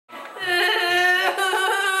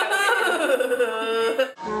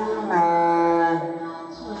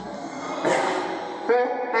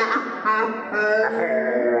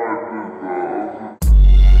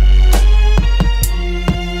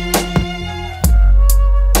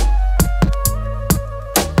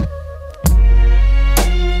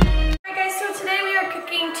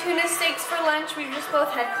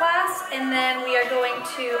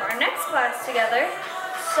to our next class together.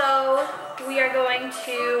 So we are going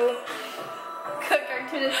to cook our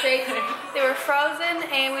tuna steaks. They were frozen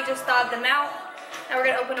and we just thawed them out. And we're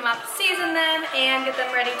gonna open them up, season them, and get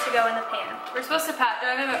them ready to go in the pan. We're supposed to pat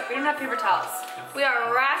dry them, but we don't have paper towels. We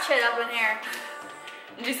are ratchet up in here.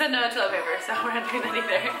 And you said no to toilet paper, so we're not doing that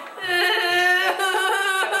either.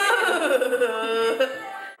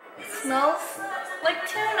 Smells like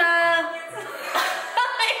tuna.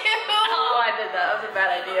 Oh, I did that. That was a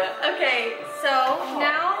bad idea. Okay, so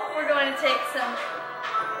now we're going to take some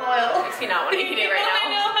oil. Makes me not want to eat it right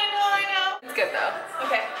now. I know. It's good though.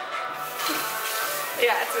 Okay.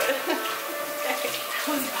 Yeah, it's good. Okay. That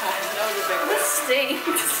was bad. That was a big one. This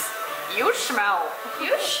stinks. You smell.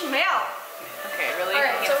 You smell. Okay, really?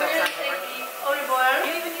 Alright, so we're going to not take working. the olive oil. You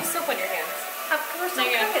don't even use soap on your hands. We're still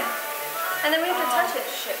cooking. And then we have to touch it.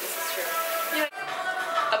 Shit, this is true. Yeah.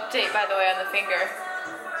 Update, by the way, on the finger.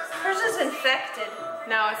 Hers is infected.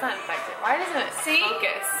 No, it's not infected. Why doesn't it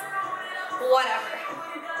focus? Whatever.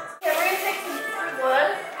 Okay, we're going to take some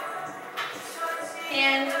wood.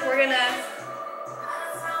 And we're going to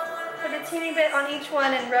put a teeny bit on each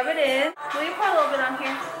one and rub it in. Will you pour a little bit on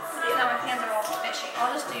here? No, my hands are all itchy.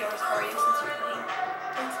 I'll just do yours for you since you're clean.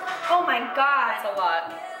 Oh my god. That's a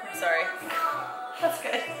lot. I'm sorry. That's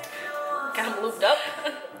good. Got them lubed up.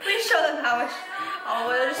 Please show them how much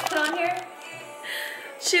olive oil I just put on here.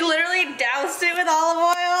 She literally doused it with olive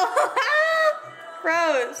oil.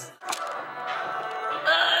 Gross.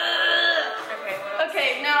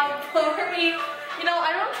 Okay, now pour me. You know,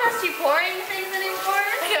 I don't trust you pouring things anymore.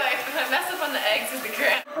 Anyway, if I mess up on the eggs, it'd be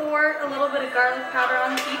grand. Pour a little bit of garlic powder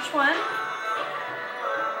on each one.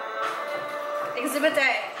 Exhibit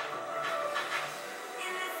A.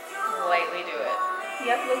 Lightly do it.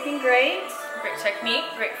 Yep, looking great. Great technique,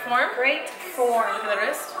 great form. Great form. Look at the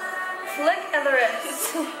wrist. Flick of the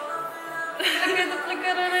wrist. Look at the flick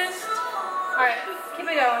of the wrist. Alright, keep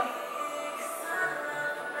it going.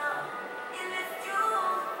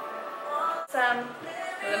 Some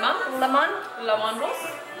lemon rolls.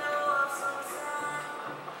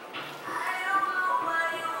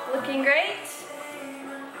 Looking great.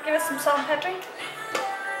 Give us some salt and pepper.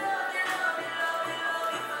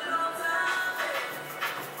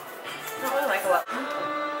 I don't really like a lot.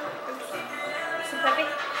 Some pepper.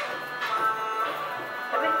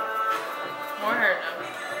 Pepper. More hair now.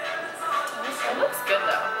 It looks good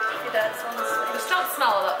though. It does, honestly. Just don't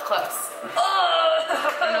smell it up close. Oh!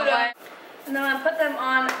 I don't know why. And then I put them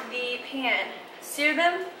on the pan. Sear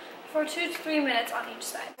them for 2 to 3 minutes on each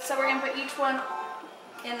side. So we're gonna put each one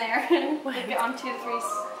in there and cook it on 2 to 3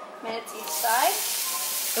 minutes each side.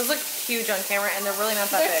 Those look huge on camera and they're really not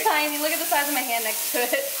that They're big. tiny. Look at the size of my hand next to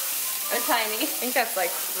it. They're tiny. I think that's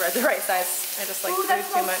like the right size. I just like Ooh, food that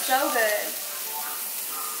too smells much. so good.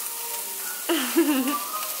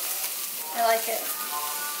 I like it.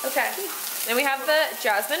 Okay. Then we have the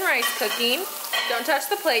jasmine rice cooking. Don't touch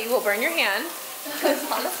the plate, you will burn your hand.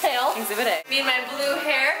 It's on the tail. Exhibit A. Me and my blue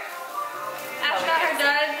hair. Ash got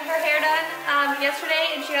her hair done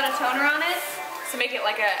yesterday and she got a toner on it. To make it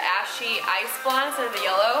like a ashy ice blonde instead of the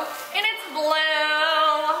yellow. And it's blue.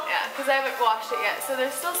 Yeah, because I haven't washed it yet. So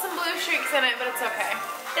there's still some blue streaks in it, but it's okay.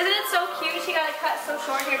 Isn't it so cute? She got it cut so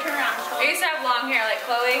short. Here, turn around. I used to have long hair like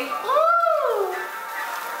Chloe. Ooh!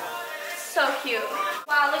 So cute.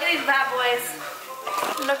 Wow, look at these bad boys.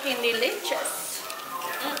 Looking delicious.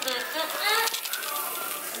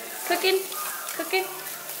 Cooking, cooking,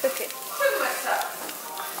 cooking. Too much stuff.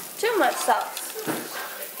 Too much sauce.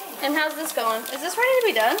 And how's this going? Is this ready to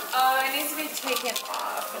be done? It needs to be taken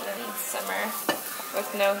off and then simmer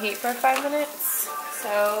with no heat for 5 minutes.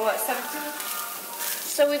 So, what, 17?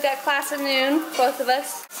 So we've got class at noon, both of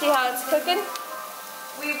us. See how it's cooking?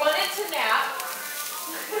 We wanted to nap.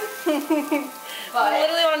 We But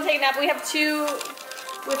literally want to take a nap. We have 3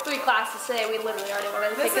 classes today. We literally already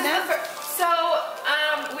wanted to take a nap.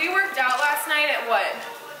 We worked out last night at what?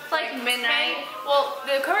 Like midnight. Well,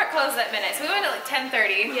 the cohort closed at midnight, so we went at like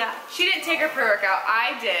 10:30. Yeah. She didn't take her pre-workout.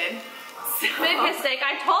 I did. So Big mistake.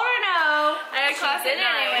 I told her no. I had class at 9.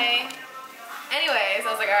 Anyway. Anyways, I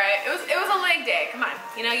was like, all right. It was a leg day. Come on,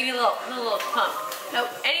 you know, you need a little pump.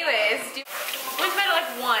 Nope. Anyways, went to bed at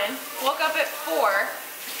like 1. Woke up at 4.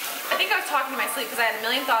 I think I was talking to my sleep because I had a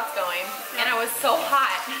million thoughts going, and I was so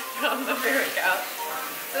hot from the pre-workout.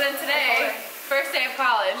 So then today, first day of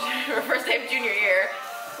college, or first day of junior year,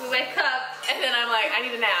 we wake up, and then I'm like, I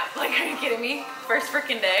need a nap. Like, are you kidding me? First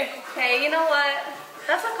freaking day. Hey, you know what?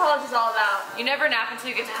 That's what college is all about. You never nap until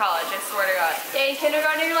you get to college, I swear to God. Yeah, in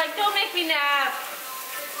kindergarten, you're like, don't make me nap.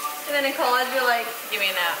 And then in college, you're like, Give me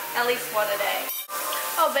a nap. at least one a day.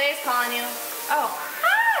 Oh, Bay's calling you. Oh.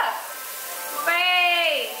 Ah!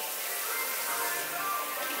 Bay!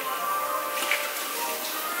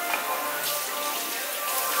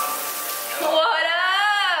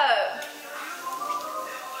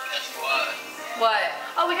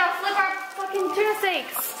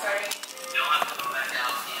 steaks.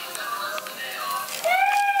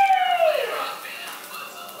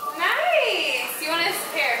 Nice! You want to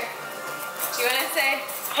here? Do you want to say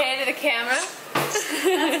hey to the camera?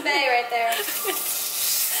 That's Faye right there.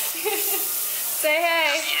 Say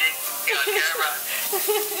hey.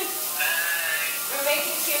 We're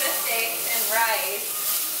making tuna steaks and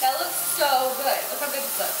rice. That looks so good. Look how good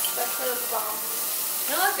this looks. That's for the bomb.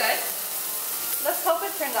 Doesn't it look good? Let's hope it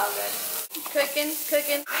turns out good. Cooking,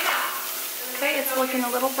 cooking. Okay, it's looking a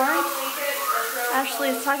little burnt. Ashley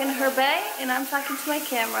is talking to her bae, and I'm talking to my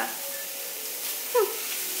camera.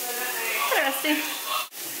 Interesting.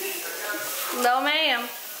 No ma'am.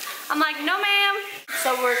 I'm like, no ma'am.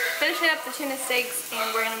 So we're finishing up the tuna steaks,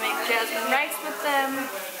 and we're gonna make jasmine rice with them,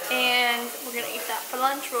 and we're gonna eat that for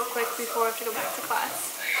lunch real quick before we have to go back to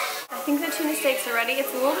class. I think the tuna steaks are ready. It's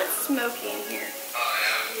a little bit smoky in here.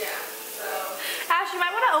 Ash, you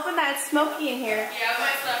might want to open that. It's smoky in here. Yeah,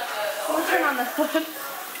 my stuff. We'll turn on the hood.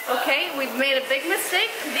 Okay, we've made a big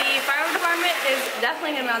mistake. The fire department is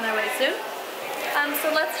definitely gonna be on their way soon.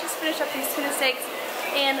 So let's just finish up these tuna steaks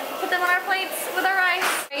and put them on our plates with our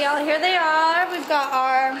rice. Okay, y'all, here they are. We've got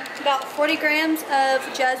our about 40 grams of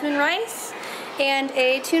jasmine rice and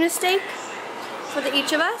a tuna steak for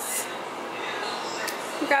each of us.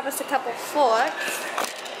 Grab us a couple forks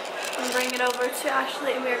and bring it over to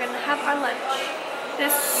Ashley, and we're gonna have our lunch. It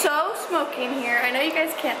is so smoky in here. I know you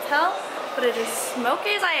guys can't tell, but it is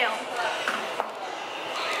smoky as hell.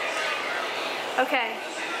 Okay,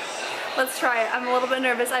 let's try it. I'm a little bit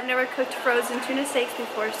nervous. I've never cooked frozen tuna steaks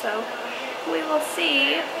before, so we will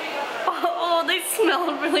see. Oh, they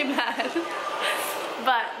smell really bad.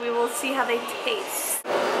 But we will see how they taste.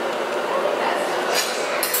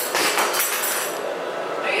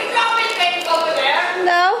 Are you dropping things over there?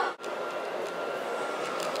 No.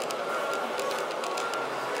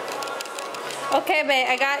 Okay, babe,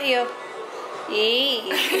 I got you. Yay.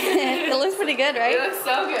 It looks pretty good, right? It looks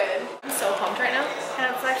so good. I'm so pumped right now. And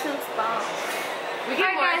it actually looks bomb. We get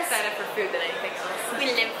Alright, more guys. excited for food than anything else. We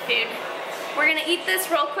love food. We're gonna eat this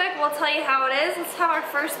real quick. We'll tell you how it is. Let's have our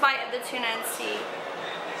first bite of the tuna and see.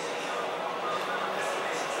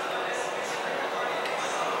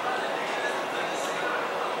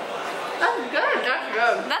 That's good. That's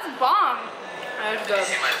good. That's bomb. That's good.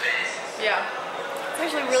 Yeah. It's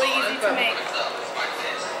actually really easy to make.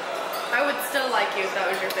 I would still like you if that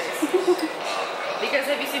was your face.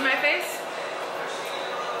 Because have you seen my face?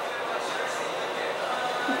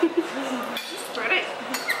 It's pretty.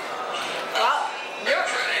 Well,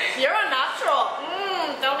 you're a natural.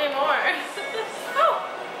 Tell me more. Oh,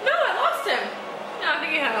 no, I lost him. No, I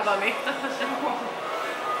think he hung up on me.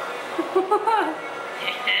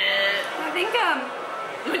 I think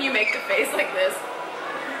When you make the face like this.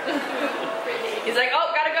 He's like,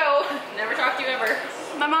 oh, gotta go. Never talk to you ever.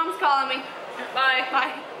 my mom's calling me. Bye.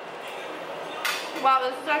 Bye. Wow,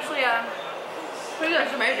 this is actually pretty good.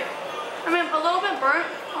 That's amazing. I mean, a little bit burnt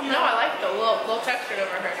on the. No, I like the little texture. Don't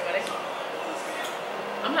hurt anybody.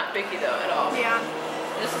 I'm not picky though at all. Yeah.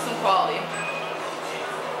 This is some quality.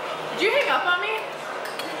 Did you hang up on me?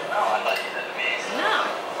 No, I thought you said to me. No.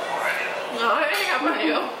 No, I didn't hang up on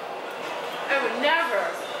you. I would never.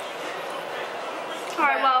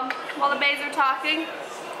 Alright, well, while the bays are talking,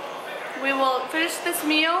 we will finish this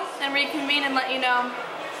meal and reconvene and let you know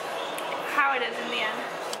how it is in the end.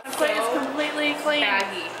 The plate is completely clean.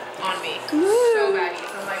 Baggy on me. Woo. So baggy.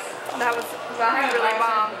 So I'm like, That was really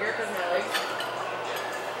bomb. Here because my legs.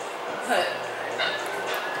 But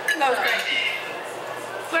That was great.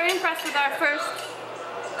 Very impressed with our first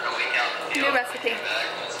new recipe.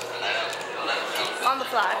 On the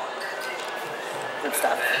fly. Good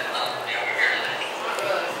stuff.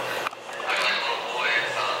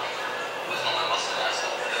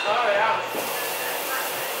 oh yeah.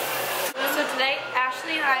 So today,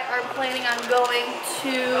 Ashley and I are planning on going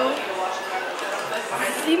to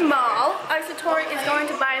the mall. Isatori is going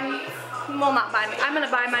to buy me, well, not buy me, I'm going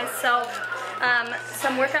to buy myself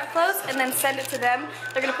some workout clothes and then send it to them.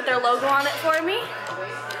 They're going to put their logo on it for me.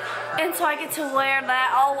 And so I get to wear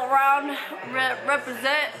that all around,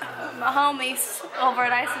 represent my homies over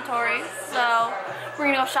at Isatori. So we're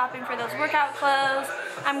going to go shopping for those workout clothes.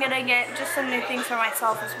 I'm going to get just some new things for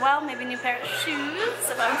myself as well. Maybe a new pair of shoes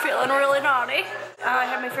if I'm feeling really naughty. I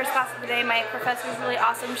had my first class of the day. My professor is really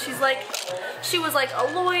awesome. She was like a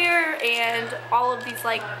lawyer and all of these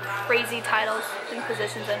like crazy titles and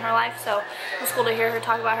positions in her life. So it was cool to hear her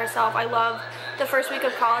talk about herself. I love the first week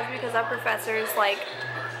of college because our professors like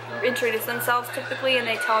introduce themselves typically and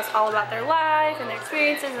they tell us all about their life and their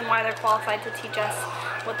experiences and why they're qualified to teach us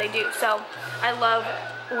what they do. So I love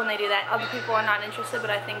when they do that. Other people are not interested, but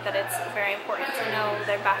I think that it's very important to know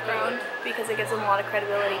their background because it gives them a lot of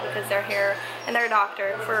credibility because they're here and they're a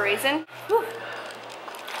doctor for a reason. Whew.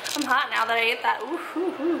 I'm hot now that I ate that.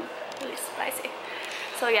 Ooh, really spicy.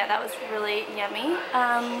 So yeah, that was really yummy.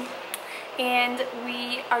 And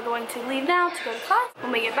we are going to leave now to go to class.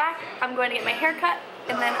 When we get back, I'm going to get my hair cut,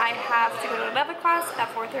 and then I have to go to another class at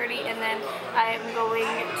 4:30, and then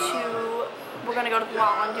we're going to go to the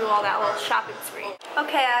mall and do all that little shopping spree.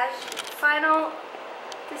 Okay, Ash, final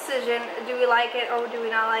decision. Do we like it or do we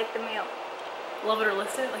not like the meal? Love it or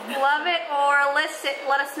list it? Like that. Love it or list it.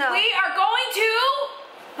 Let us know. We are going to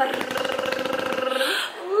love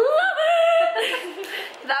it.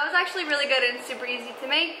 That was actually really good and super easy to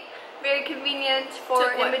make. Very convenient for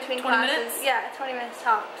in between 20 classes. minutes? Yeah, 20 minutes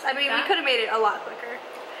tops. I mean, we could have made it a lot quicker,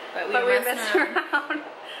 but we were messing around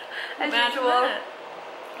as usual.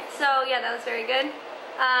 So yeah, that was very good.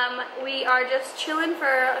 We are just chilling for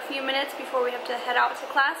a few minutes before we have to head out to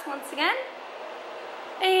class once again.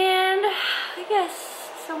 And I guess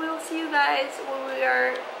so. We will see you guys when we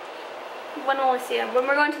are. When will we see them? When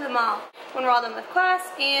we're going to the mall. When we're all done with class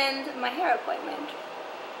and my hair appointment.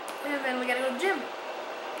 And then we gotta go to the gym.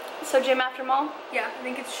 So gym after mall? Yeah, I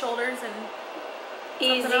think it's shoulders and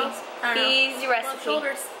easy recipe. Love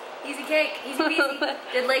shoulders. Easy cake. Easy peasy.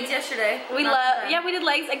 Did legs yesterday. We did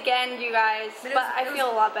legs again, you guys. But I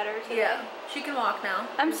feel a lot better today. Yeah, she can walk now.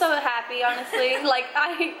 I'm so happy, honestly. Like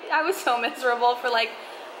I was so miserable for like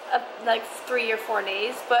 3 or 4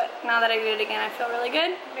 days, but now that I did it again, I feel really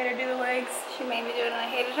good. Made her do the legs. She made me do it and I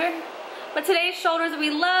hated her. But today's shoulders, we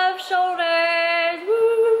love shoulders.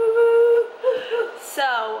 Woo!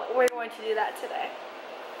 So we're going to do that today.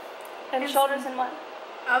 And shoulders and what?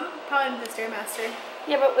 I'm probably into the Stairmaster.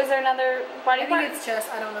 Yeah, but was there another body part? I think it's chest.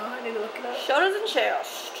 I don't know. I need to look it up. Shoulders and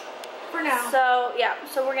chest. For now. So yeah,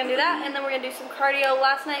 so we're gonna do that, and then we're gonna do some cardio.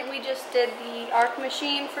 Last night we just did the arc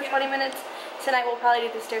machine for 20 minutes. Tonight we'll probably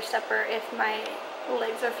do the stair stepper if my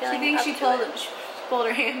legs are feeling. She thinks she pulled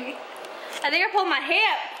her hand. I think I pulled my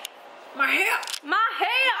hip. My hip. My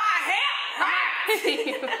hip. My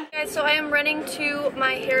hip. Guys, so I am running to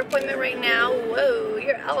my hair appointment right now. Whoa,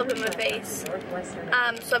 you're all up in my face.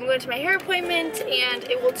 So I'm going to my hair appointment, and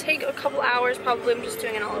it will take a couple hours. Probably I'm just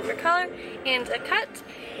doing an all over color and a cut.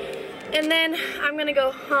 And then I'm gonna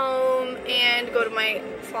go home and go to my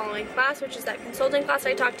following class, which is that consulting class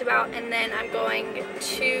I talked about, and then I'm going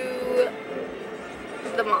to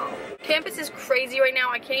the mall. Campus is crazy right now.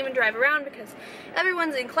 I can't even drive around because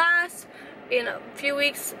everyone's in class. In a few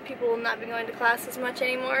weeks, people will not be going to class as much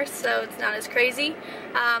anymore, so it's not as crazy.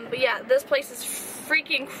 But yeah, this place is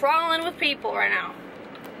freaking crawling with people right now.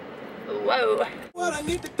 Whoa. What I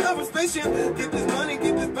need to conversation. Get this money,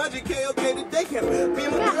 get this budget, okay today can be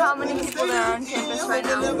Look at how many people there are on campus right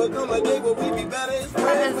now. It's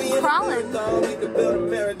crawling.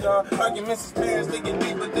 Arguments is parents, they get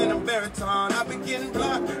deeper than a baritone. I've been getting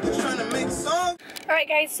blocked, just trying to make songs. Alright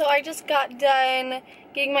guys, so I just got done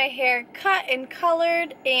getting my hair cut and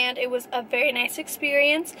colored, and it was a very nice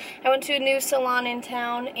experience. I went to a new salon in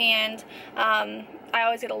town, and I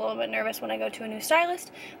always get a little bit nervous when I go to a new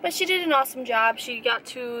stylist, but she did an awesome job. She got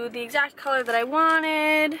to the exact color that I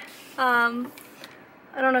wanted.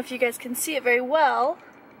 I don't know if you guys can see it very well,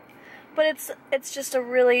 but it's just a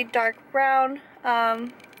really dark brown.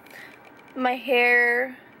 My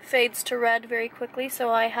hair fades to red very quickly, so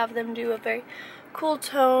I have them do a very cool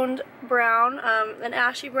toned brown, an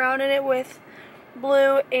ashy brown in it with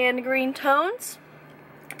blue and green tones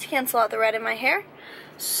to cancel out the red in my hair.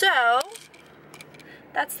 So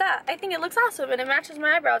that's that. I think it looks awesome and it matches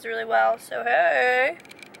my eyebrows really well, so hey.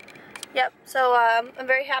 Yep, so I'm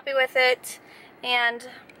very happy with it and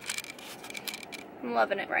I'm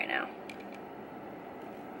loving it right now.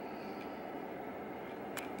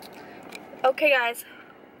 Okay guys,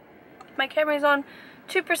 my camera's on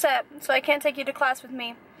 2%, so I can't take you to class with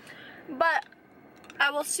me. But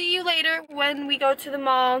I will see you later when we go to the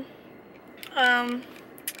mall. And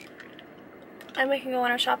we can go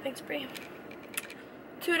on our shopping spree.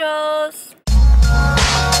 Toodles!